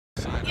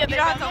Yeah, you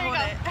don't have to hold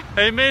it.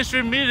 Hey,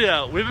 mainstream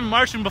media, we've been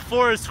marching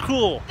before. It's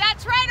cool.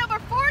 That's right, over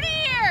 40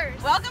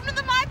 years. Welcome to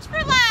the March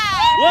for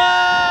Life.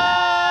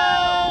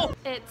 Whoa!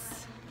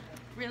 It's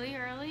really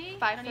early.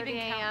 5:30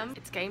 a.m.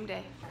 It's game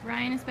day.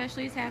 Ryan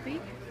especially is happy.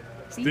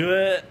 Let's do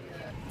it.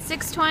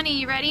 6:20,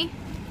 you ready?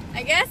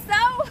 I guess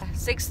so.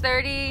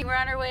 6:30, we're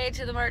on our way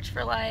to the March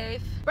for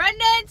Life.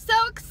 Brendan, so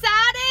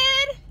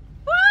excited.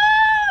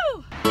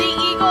 Woo! The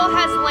Eagle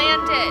has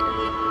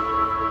landed.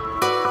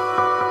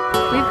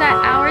 We've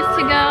got hours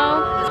to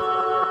go.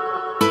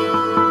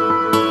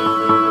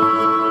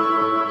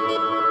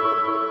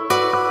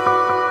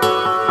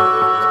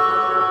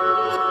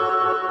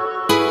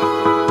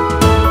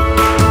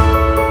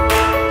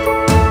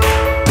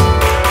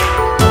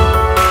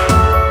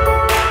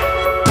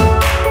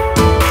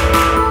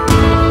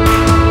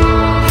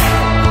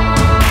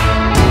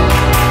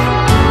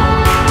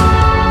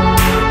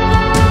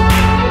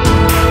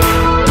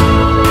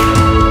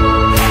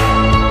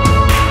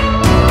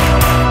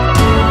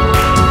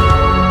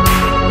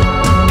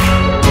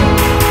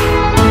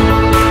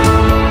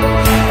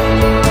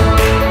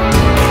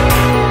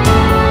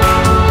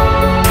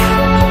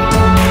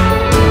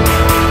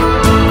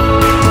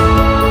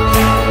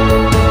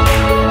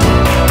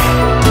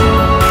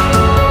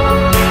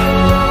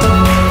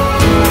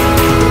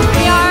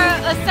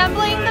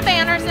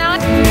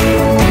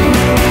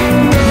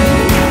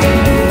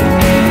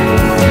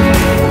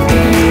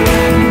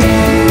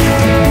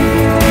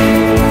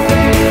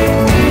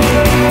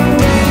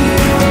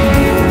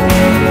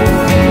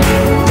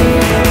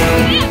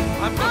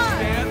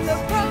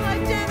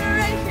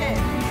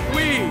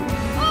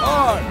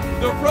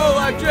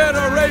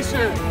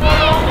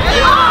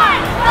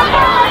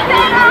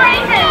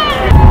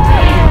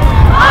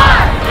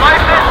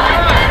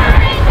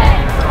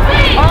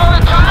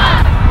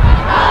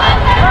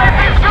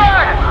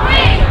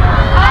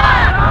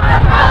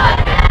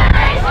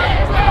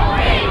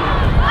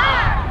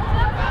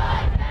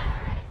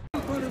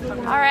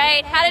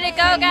 How did it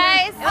go,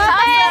 guys?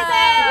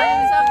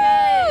 Amazing! So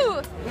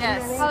good.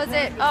 Yes. How was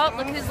it? Oh,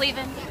 look who's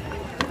leaving.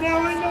 See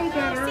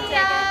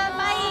ya.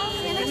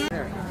 Bye.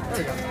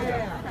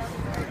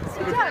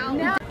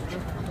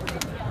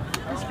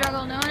 The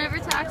struggle no one ever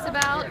talks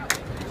about.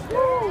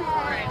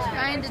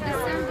 Trying to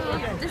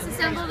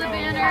disassemble the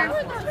banner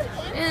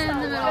in the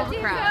middle of the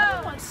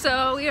crowd.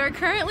 So we are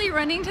currently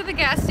running to the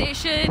gas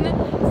station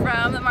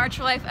from the March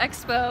for Life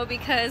Expo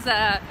because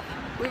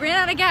we ran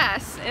out of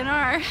gas in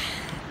our...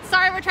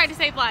 Sorry, we're trying to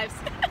save lives.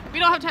 We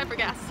don't have time for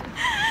gas.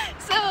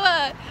 So,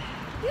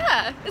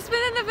 yeah, it's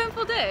been an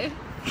eventful day.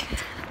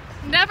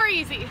 Never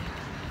easy.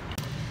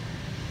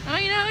 Oh,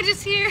 you know,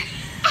 just here.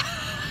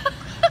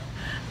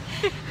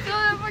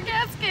 Filling up more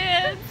gas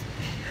cans.